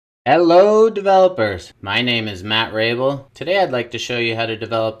Hello developers, my name is Matt Rabel. Today I'd like to show you how to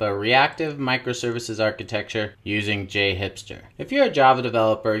develop a reactive microservices architecture using JHipster. If you're a Java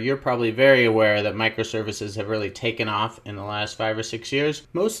developer, you're probably very aware that microservices have really taken off in the last 5 or 6 years,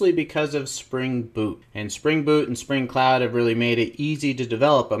 mostly because of Spring Boot. And Spring Boot and Spring Cloud have really made it easy to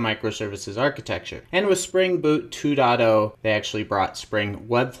develop a microservices architecture. And with Spring Boot 2.0, they actually brought Spring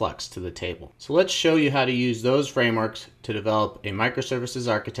WebFlux to the table. So let's show you how to use those frameworks to develop a microservices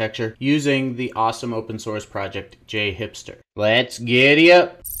architecture using the awesome open source project JHipster. Let's giddy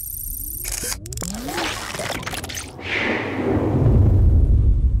up!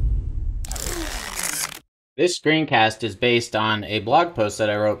 This screencast is based on a blog post that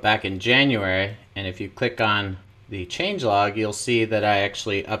I wrote back in January, and if you click on the changelog, you'll see that I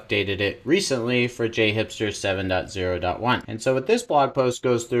actually updated it recently for JHipster 7.0.1. And so what this blog post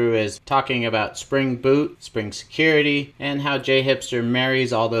goes through is talking about Spring Boot, Spring Security, and how JHipster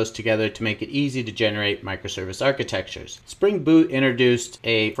marries all those together to make it easy to generate microservice architectures. Spring Boot introduced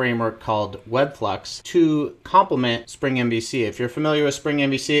a framework called WebFlux to complement Spring MVC. If you're familiar with Spring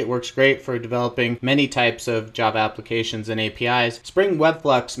MVC, it works great for developing many types of Java applications and APIs. Spring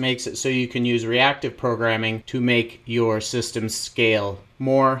WebFlux makes it so you can use reactive programming to make your system scale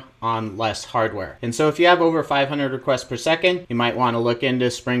more on less hardware. And so if you have over 500 requests per second, you might want to look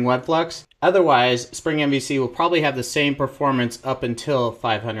into Spring WebFlux. Otherwise, Spring MVC will probably have the same performance up until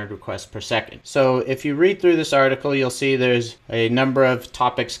 500 requests per second. So if you read through this article, you'll see there's a number of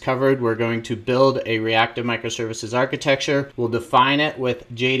topics covered. We're going to build a reactive microservices architecture. We'll define it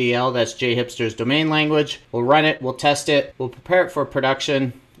with JDL, that's JHipster's domain language. We'll run it, we'll test it, we'll prepare it for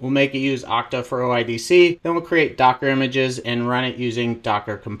production. We'll make it use Okta for OIDC, then we'll create Docker images and run it using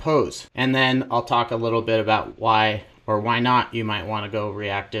Docker Compose. And then I'll talk a little bit about why or why not you might want to go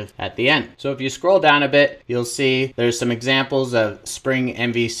reactive at the end. So if you scroll down a bit, you'll see there's some examples of Spring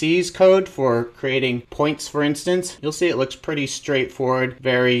MVC's code for creating points, for instance. You'll see it looks pretty straightforward,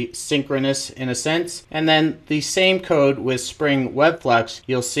 very synchronous in a sense. And then the same code with Spring WebFlux,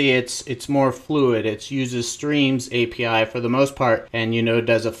 you'll see it's more fluid. It uses Streams API for the most part, and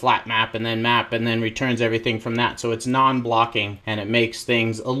does a flat map and then returns everything from that. So it's non-blocking, and it makes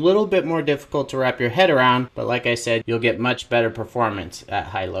things a little bit more difficult to wrap your head around, but like I said, you'll get much better performance at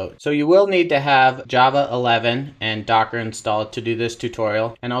high load. So you will need to have Java 11 and Docker installed to do this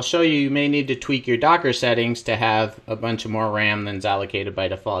tutorial. And I'll show you may need to tweak your Docker settings to have a bunch of more RAM than's allocated by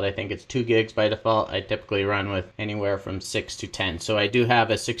default. I think it's 2 gigs by default. I typically run with anywhere from 6 to 10. So I do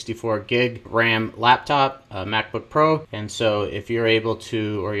have a 64 gig RAM laptop, a MacBook Pro. And so if you're able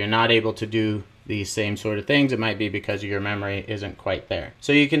to, or you're not able to do these same sort of things, it might be because your memory isn't quite there.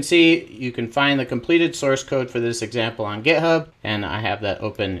 So you can see, you can find the completed source code for this example on GitHub, and I have that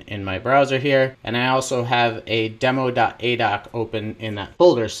open in my browser here. And I also have a demo.adoc open in that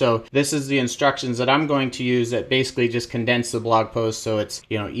folder. So this is the instructions that I'm going to use that basically just condense the blog post so it's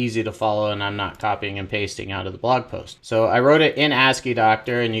easy to follow and I'm not copying and pasting out of the blog post. So I wrote it in ASCII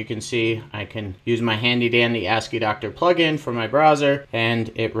Doctor, and you can see I can use my handy dandy ASCII Doctor plugin for my browser,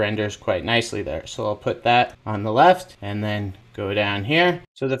 and it renders quite nicely there. So I'll put that on the left and then go down here.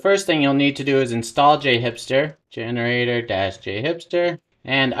 So the first thing you'll need to do is install JHipster, generator-jhipster.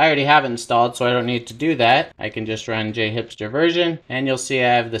 And I already have it installed, so I don't need to do that. I can just run JHipster version, and you'll see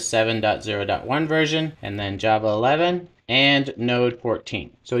I have the 7.0.1 version, and then Java 11 and Node 14.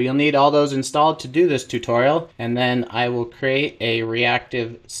 So you'll need all those installed to do this tutorial, and then I will create a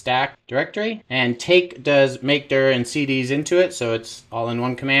reactive stack directory, and take does make dir and cds into it, so it's all in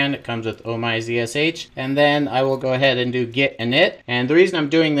one command. It comes with Oh-My-Zh, and then I will go ahead and do git init. And the reason I'm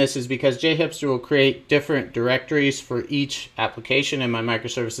doing this is because JHipster will create different directories for each application in my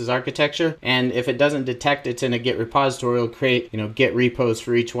microservices architecture, and if it doesn't detect it's in a Git repository, it'll create Git repos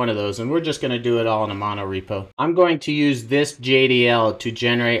for each one of those, and we're just going to do it all in a mono repo. I'm going to use this JDL to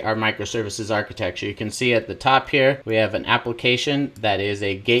generate our microservices architecture. You can see at the top here we have an application that is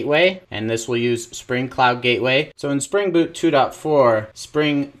a gateway, and this will use Spring Cloud Gateway. So in Spring Boot 2.4,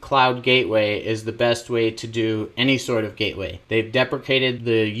 Spring Cloud Gateway is the best way to do any sort of gateway. They've deprecated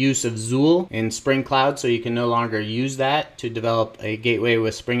the use of Zool in Spring Cloud, so you can no longer use that to develop a gateway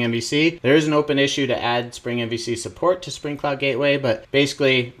with Spring MVC. There is an open issue to add Spring MVC support to Spring Cloud Gateway, but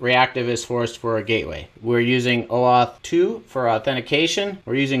basically reactive is forced for a gateway. We're using OAuth OAuth 2 for authentication.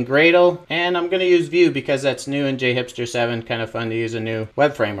 We're using Gradle, and I'm going to use Vue because that's new in JHipster 7. Kind of fun to use a new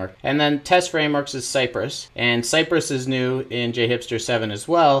web framework. And then test frameworks is Cypress, and Cypress is new in JHipster 7 as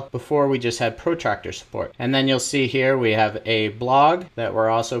well. Before we just had protractor support. And then you'll see here we have a blog that we're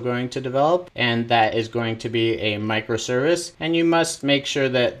also going to develop, and that is going to be a microservice, and you must make sure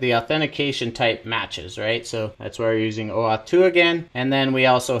that the authentication type matches, right? So that's why we're using OAuth 2 again. And then we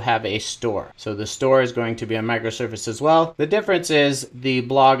also have a store. So the store is going to be a microservice as well. The difference is the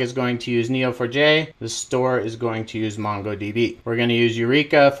blog is going to use Neo4j, the store is going to use MongoDB. We're going to use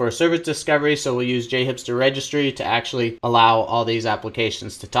Eureka for service discovery, so we'll use JHipster registry to actually allow all these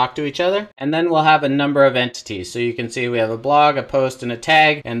applications to talk to each other. And then we'll have a number of entities. So you can see we have a blog, a post, and a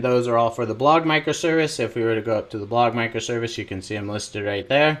tag, and those are all for the blog microservice. If we were to go up to the blog microservice, you can see them listed right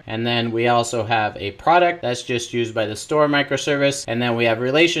there. And then we also have a product that's just used by the store microservice. And then we have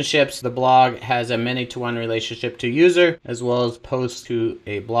relationships. The blog has a many-to-one relationship to user, as well as post to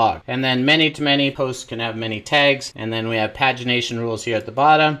a blog. And then many-to-many posts can have many tags. And then we have pagination rules here at the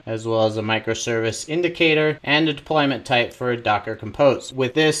bottom, as well as a microservice indicator and a deployment type for Docker Compose.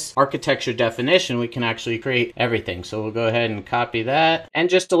 With this architecture definition, we can actually create everything. So we'll go ahead and copy that. And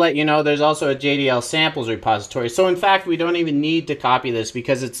just to let you know, there's also a JDL samples repository. So in fact, we don't even need to copy this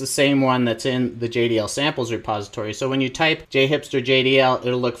because it's the same one that's in the JDL samples repository. So when you type JHipster JDL,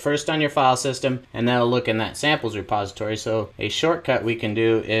 it'll look first on your file system, and then it'll look in that samples repository. So a shortcut we can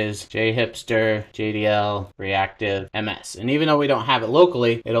do is JHipster JDL reactive MS. And even though we don't have it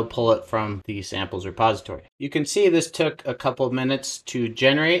locally, it'll pull it from the samples repository. You can see this took a couple of minutes to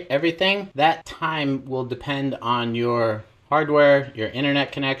generate everything. That time will depend on your hardware, your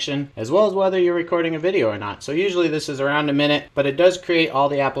internet connection, as well as whether you're recording a video or not. So usually this is around a minute, but it does create all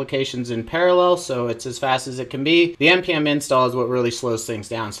the applications in parallel, so it's as fast as it can be. The npm install is what really slows things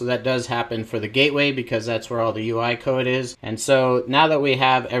down. So that does happen for the gateway because that's where all the UI code is. And so now that we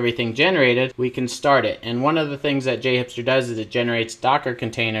have everything generated, we can start it. And one of the things that JHipster does is it generates Docker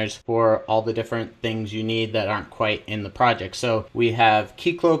containers for all the different things you need that aren't quite in the project. So we have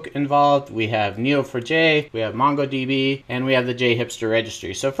Keycloak involved, we have Neo4j, we have MongoDB, and we have the JHipster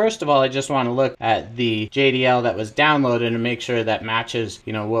registry. So first of all, I just want to look at the JDL that was downloaded and make sure that matches,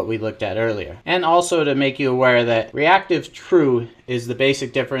 what we looked at earlier. And also to make you aware that reactive true is the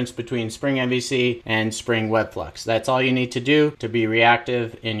basic difference between Spring MVC and Spring WebFlux. That's all you need to do to be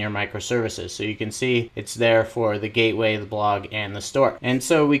reactive in your microservices. So you can see it's there for the gateway, the blog, and the store. And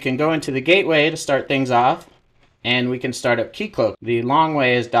so we can go into the gateway to start things off, and we can start up Keycloak. The long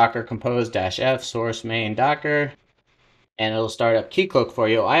way is docker compose -f source main docker, and it'll start up Keycloak for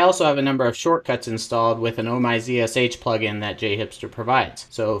you. I also have a number of shortcuts installed with an Oh-My-Zh plugin that JHipster provides.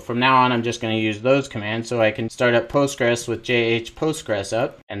 So from now on, I'm just going to use those commands so I can start up Postgres with JH Postgres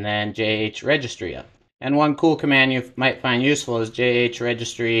up and then JH registry up. And one cool command you might find useful is JH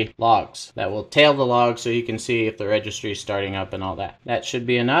registry logs. That will tail the logs so you can see if the registry is starting up and all that. That should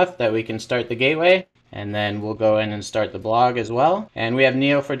be enough that we can start the gateway. And then we'll go in and start the blog as well. And we have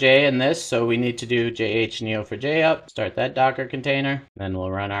Neo4j in this, so we need to do JH Neo4j up, start that Docker container, then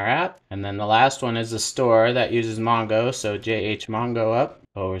we'll run our app. And then the last one is the store that uses Mongo, so JH Mongo up.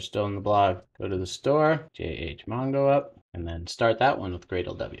 Oh, we're still in the blog. Go to the store, JH Mongo up, and then start that one with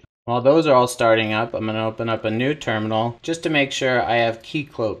Gradle W. While those are all starting up, I'm going to open up a new terminal just to make sure I have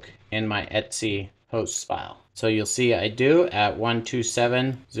Keycloak in my etc hosts file. So you'll see I do at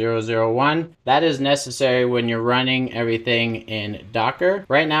 127.0.0.1. That is necessary when you're running everything in Docker.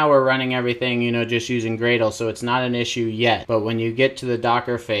 Right now we're running everything, just using Gradle, so it's not an issue yet. But when you get to the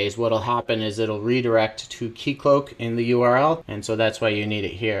Docker phase, what'll happen is it'll redirect to Keycloak in the URL, and so that's why you need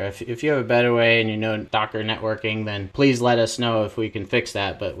it here. If you have a better way and you know Docker networking, then please let us know if we can fix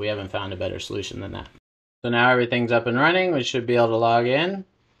that, but we haven't found a better solution than that. So now everything's up and running. We should be able to log in.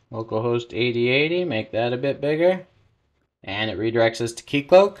 Localhost 8080, make that a bit bigger. And it redirects us to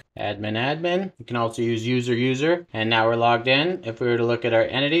Keycloak, admin. You can also use user. And now we're logged in. If we were to look at our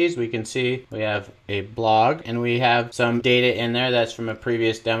entities, we can see we have a blog and we have some data in there that's from a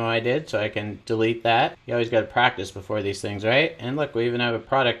previous demo I did, so I can delete that. You always got to practice before these things, right? And look, we even have a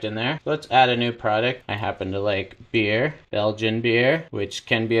product in there. So let's add a new product. I happen to like beer, Belgian beer, which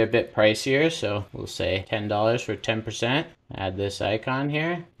can be a bit pricier, so we'll say $10 for 10%. Add this icon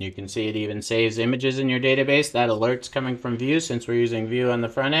here. You can see it even saves images in your database. That alert's coming from Vue since we're using Vue on the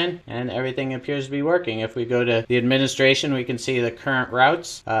front end, and everything appears to be working. If we go to the administration, we can see the current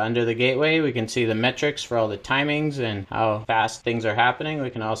routes. Under the gateway, we can see the metrics for all the timings and how fast things are happening. We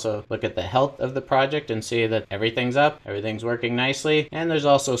can also look at the health of the project and see that everything's up, everything's working nicely. And there's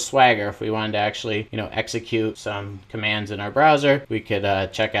also Swagger. If we wanted to actually, execute some commands in our browser, we could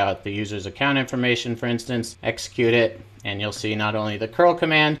check out the user's account information, for instance, execute it, and you'll see not only the curl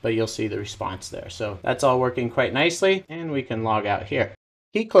command, but you'll see the response there. So that's all working quite nicely, and we can log out here.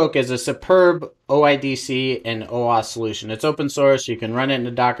 Keycloak is a superb OIDC and OAuth solution. It's open source. You can run it in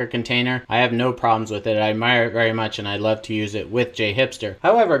a Docker container. I have no problems with it. I admire it very much, and I love to use it with JHipster.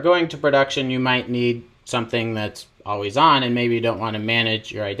 However, going to production, you might need something that's always on, and maybe you don't want to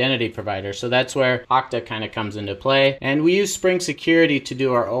manage your identity provider. So that's where Okta kind of comes into play. And we use Spring Security to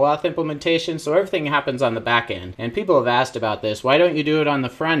do our OAuth implementation, so everything happens on the back end. And people have asked about this. Why don't you do it on the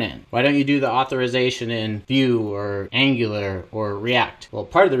front end? Why don't you do the authorization in Vue or Angular or React? Well,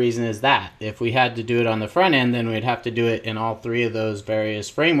 part of the reason is that if we had to do it on the front end, then we'd have to do it in all three of those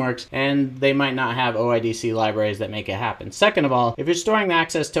various frameworks, and they might not have OIDC libraries that make it happen. Second of all, if you're storing the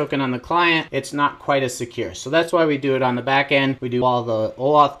access token on the client, it's not quite as secure. So that's why we do it on the back end. We do all the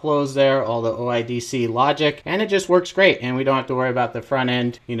OAuth flows there, all the OIDC logic, and it just works great. And we don't have to worry about the front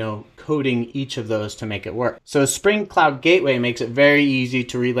end, coding each of those to make it work. So Spring Cloud Gateway makes it very easy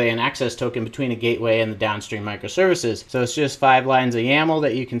to relay an access token between a gateway and the downstream microservices. So it's just 5 lines of YAML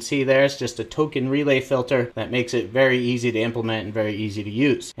that you can see there. It's just a token relay filter that makes it very easy to implement and very easy to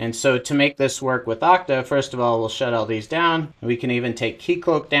use. And so to make this work with Okta, first of all, we'll shut all these down. We can even take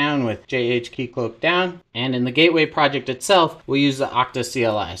Keycloak down with Keycloak down. And in the gateway project itself, we'll use the Okta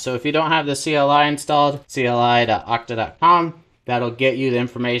CLI. So if you don't have the CLI installed, cli.okta.com. That'll get you the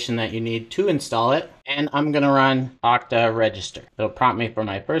information that you need to install it. And I'm going to run Okta register. It'll prompt me for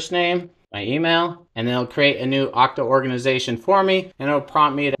my first name, my email, and then it'll create a new Okta organization for me, and it'll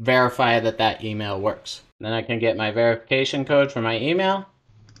prompt me to verify that that email works. Then I can get my verification code for my email,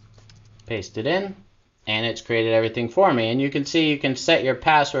 paste it in, and it's created everything for me. And you can see you can set your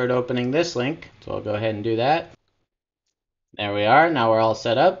password opening this link. So I'll go ahead and do that. There we are. Now we're all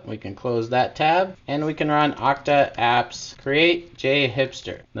set up. We can close that tab, and we can run Okta apps create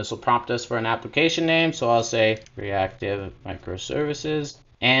JHipster. This will prompt us for an application name, so I'll say reactive microservices.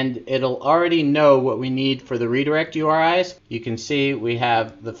 And it'll already know what we need for the redirect URIs. You can see we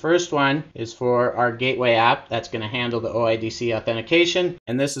have the first one is for our gateway app. That's going to handle the OIDC authentication.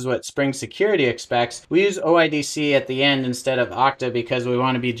 And this is what Spring Security expects. We use OIDC at the end instead of Okta because we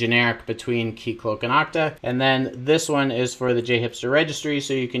want to be generic between Keycloak and Okta. And then this one is for the JHipster registry,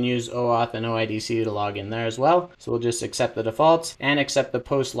 so you can use OAuth and OIDC to log in there as well. So we'll just accept the defaults and accept the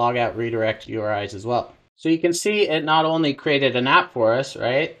post logout redirect URIs as well. So you can see it not only created an app for us,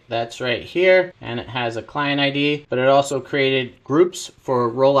 right? That's right here, and it has a client ID, but it also created groups for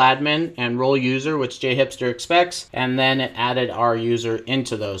role admin and role user, which JHipster expects, and then it added our user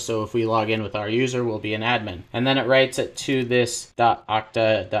into those. So if we log in with our user, we'll be an admin. And then it writes it to this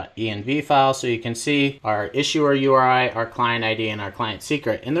 .okta.env file, so you can see our issuer URI, our client ID, and our client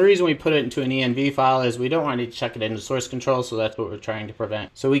secret. And the reason we put it into an env file is we don't want to check it into source control, so that's what we're trying to prevent.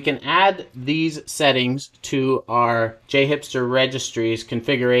 So we can add these settings to our JHipster registries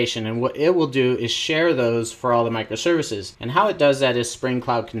configuration, and what it will do is share those for all the microservices. And how it does that is Spring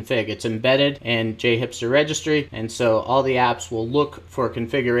Cloud Config. It's embedded in JHipster registry, and so all the apps will look for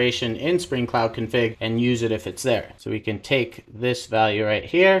configuration in Spring Cloud Config and use it if it's there. So we can take this value right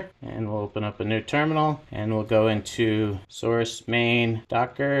here, and we'll open up a new terminal, and we'll go into source main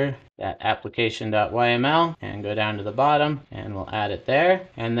docker that application.yml and go down to the bottom, and we'll add it there.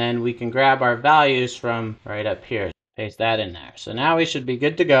 And then we can grab our values from right up here, paste that in there. So now we should be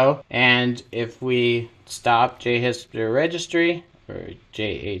good to go. And if we stop JHipster registry or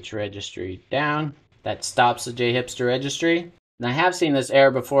JH registry down, that stops the JHipster registry. And I have seen this error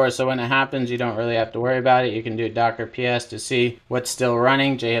before, so when it happens, you don't really have to worry about it. You can do docker ps to see what's still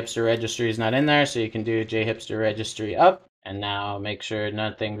running. JHipster registry is not in there, so you can do JHipster registry up. And now make sure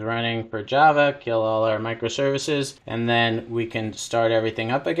nothing's running for Java, kill all our microservices, and then we can start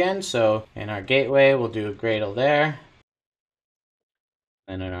everything up again. So in our gateway, we'll do a Gradle there.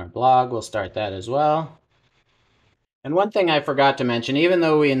 And in our blog, we'll start that as well. And one thing I forgot to mention, even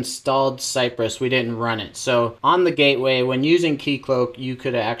though we installed Cypress, we didn't run it. So on the gateway, when using Keycloak, you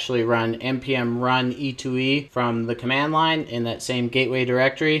could actually run npm run e2e from the command line in that same gateway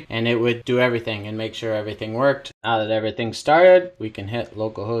directory, and it would do everything and make sure everything worked. Now that everything started, we can hit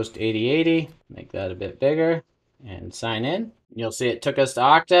localhost 8080, make that a bit bigger, and sign in. You'll see it took us to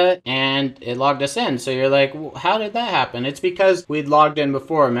Okta and it logged us in. So you're like, well, how did that happen? It's because we'd logged in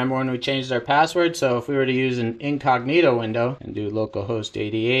before. Remember when we changed our password? So if we were to use an incognito window and do localhost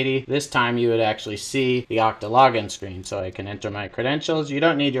 8080, this time you would actually see the Okta login screen. So I can enter my credentials. You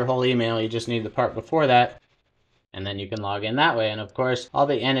don't need your whole email. You just need the part before that. And then you can log in that way. And of course, all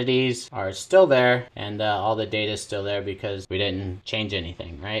the entities are still there and all the data is still there because we didn't change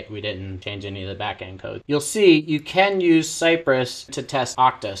anything, right? We didn't change any of the backend code. You'll see you can use Cypress to test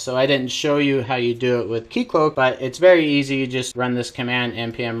Okta. So I didn't show you how you do it with Keycloak, but it's very easy. You just run this command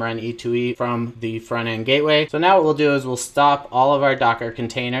npm run e2e from the front end gateway. So now what we'll do is we'll stop all of our Docker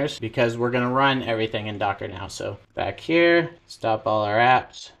containers because we're going to run everything in Docker now. So back here, stop all our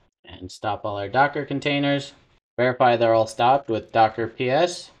apps and stop all our Docker containers. Verify they're all stopped with docker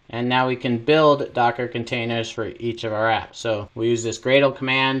ps, and now we can build Docker containers for each of our apps. So we use this Gradle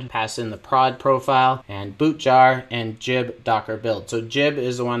command, pass in the prod profile and boot jar and jib docker build. So jib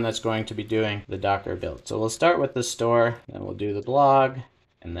is the one that's going to be doing the Docker build. So we'll start with the store, then we'll do the blog,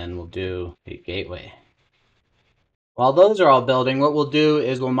 and then we'll do the gateway. While those are all building, what we'll do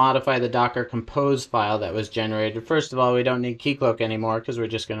is we'll modify the Docker compose file that was generated. First of all, we don't need Keycloak anymore because we're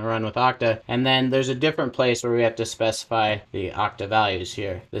just going to run with Okta. And then there's a different place where we have to specify the Okta values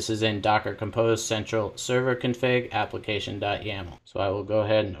here. This is in Docker compose central server config application.yaml. So I will go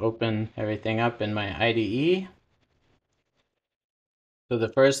ahead and open everything up in my IDE. So the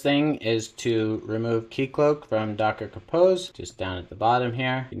first thing is to remove Keycloak from Docker Compose, just down at the bottom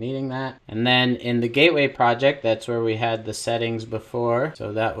here, if you're needing that. And then in the gateway project, that's where we had the settings before.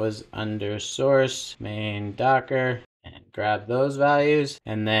 So that was under source, main Docker, and grab those values.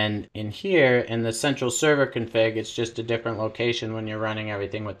 And then in here, in the central server config, it's just a different location when you're running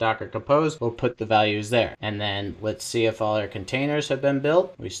everything with Docker Compose. We'll put the values there. And then let's see if all our containers have been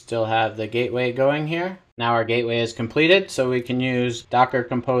built. We still have the gateway going here. Now our gateway is completed, so we can use Docker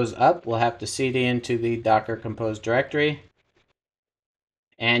Compose up. We'll have to cd into the Docker Compose directory.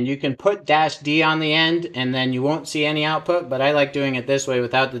 And you can put -d on the end and then you won't see any output, but I like doing it this way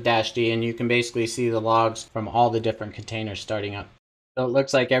without the -d, and you can basically see the logs from all the different containers starting up. So it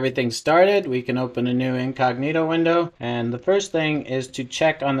looks like everything's started. We can open a new incognito window, and the first thing is to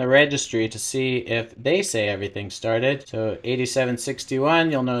check on the registry to see if they say everything started. So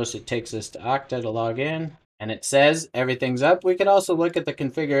 8761, you'll notice it takes us to Okta to log in, and it says everything's up. We could also look at the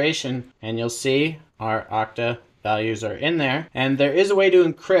configuration and you'll see our Okta values are in there, and there is a way to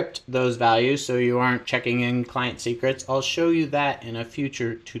encrypt those values so you aren't checking in client secrets. I'll show you that in a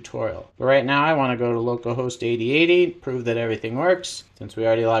future tutorial. But right now I want to go to localhost 8080, prove that everything works. Since we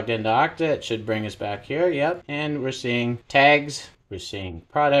already logged into Okta, it should bring us back here. Yep, and we're seeing tags, we're seeing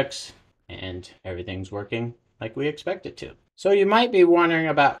products, and everything's working like we expect it to. So you might be wondering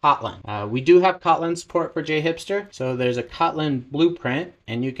about Kotlin. We do have Kotlin support for JHipster. So there's a Kotlin blueprint,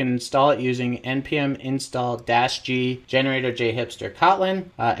 and you can install it using npm install -g generator JHipster Kotlin.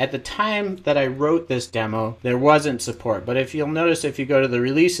 At the time that I wrote this demo, there wasn't support. But if you'll notice, if you go to the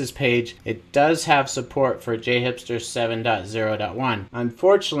releases page, it does have support for JHipster 7.0.1.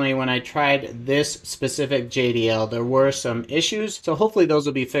 Unfortunately, when I tried this specific JDL, there were some issues. So hopefully those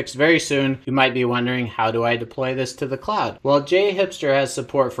will be fixed very soon. You might be wondering, how do I deploy this to the cloud? Well, JHipster has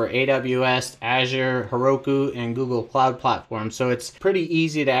support for AWS, Azure, Heroku, and Google Cloud Platform, so it's pretty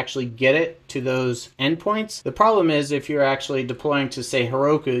easy to actually get it to those endpoints. The problem is if you're actually deploying to, say,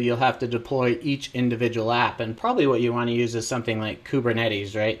 Heroku, you'll have to deploy each individual app, and probably what you want to use is something like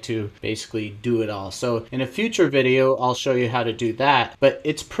Kubernetes, right, to basically do it all. So in a future video, I'll show you how to do that, but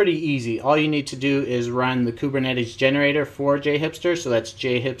it's pretty easy. All you need to do is run the Kubernetes generator for JHipster, so that's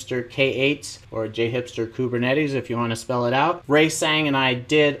JHipster K8s or JHipster Kubernetes if you want to spell it out. Ray Sang and I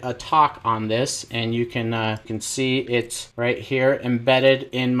did a talk on this, and you can see it's right here embedded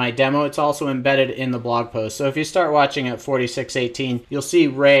in my demo. It's also embedded in the blog post. So if you start watching at 4618, you'll see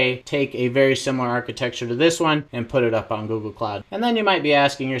Ray take a very similar architecture to this one and put it up on Google Cloud. And then you might be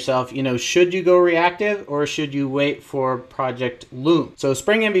asking yourself, you know, should you go reactive or should you wait for Project Loom? So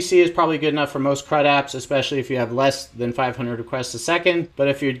Spring MVC is probably good enough for most CRUD apps, especially if you have less than 500 requests a second. But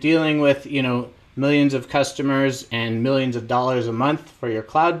if you're dealing with, you know, millions of customers and millions of dollars a month for your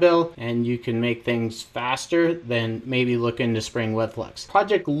cloud bill, and you can make things faster, then maybe look into Spring WebFlux.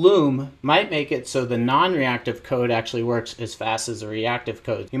 Project Loom might make it so the non-reactive code actually works as fast as the reactive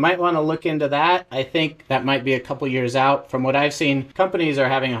code. You might want to look into that. I think that might be a couple years out. From what I've seen, companies are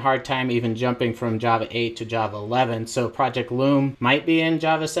having a hard time even jumping from Java 8 to Java 11, so Project Loom might be in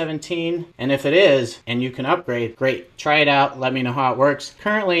Java 17, and if it is, and you can upgrade, great. Try it out, let me know how it works.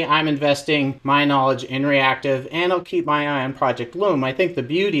 Currently, I'm investing my my knowledge in reactive, and I'll keep my eye on Project Loom. I think the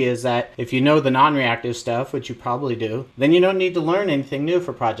beauty is that if you know the non-reactive stuff, which you probably do, then you don't need to learn anything new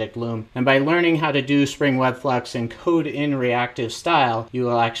for Project Loom. And by learning how to do Spring WebFlux and code in reactive style, you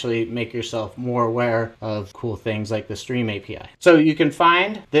will actually make yourself more aware of cool things like the Stream API. So you can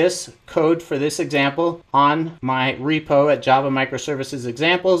find this code for this example on my repo at Java Microservices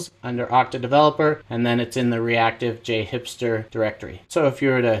Examples under Okta Developer, and then it's in the reactive JHipster directory. So if you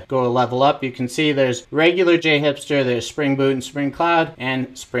were to go a level up, you can see there's regular JHipster, there's Spring Boot and Spring Cloud,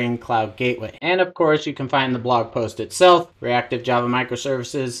 and Spring Cloud Gateway. And of course, you can find the blog post itself, Reactive Java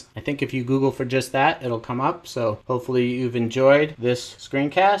Microservices. I think if you Google for just that, it'll come up. So hopefully you've enjoyed this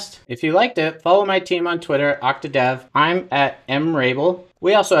screencast. If you liked it, follow my team on Twitter, OktaDev. I'm at mrabel.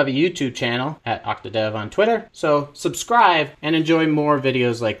 We also have a YouTube channel at OktaDev on Twitter. So subscribe and enjoy more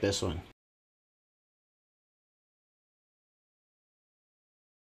videos like this one.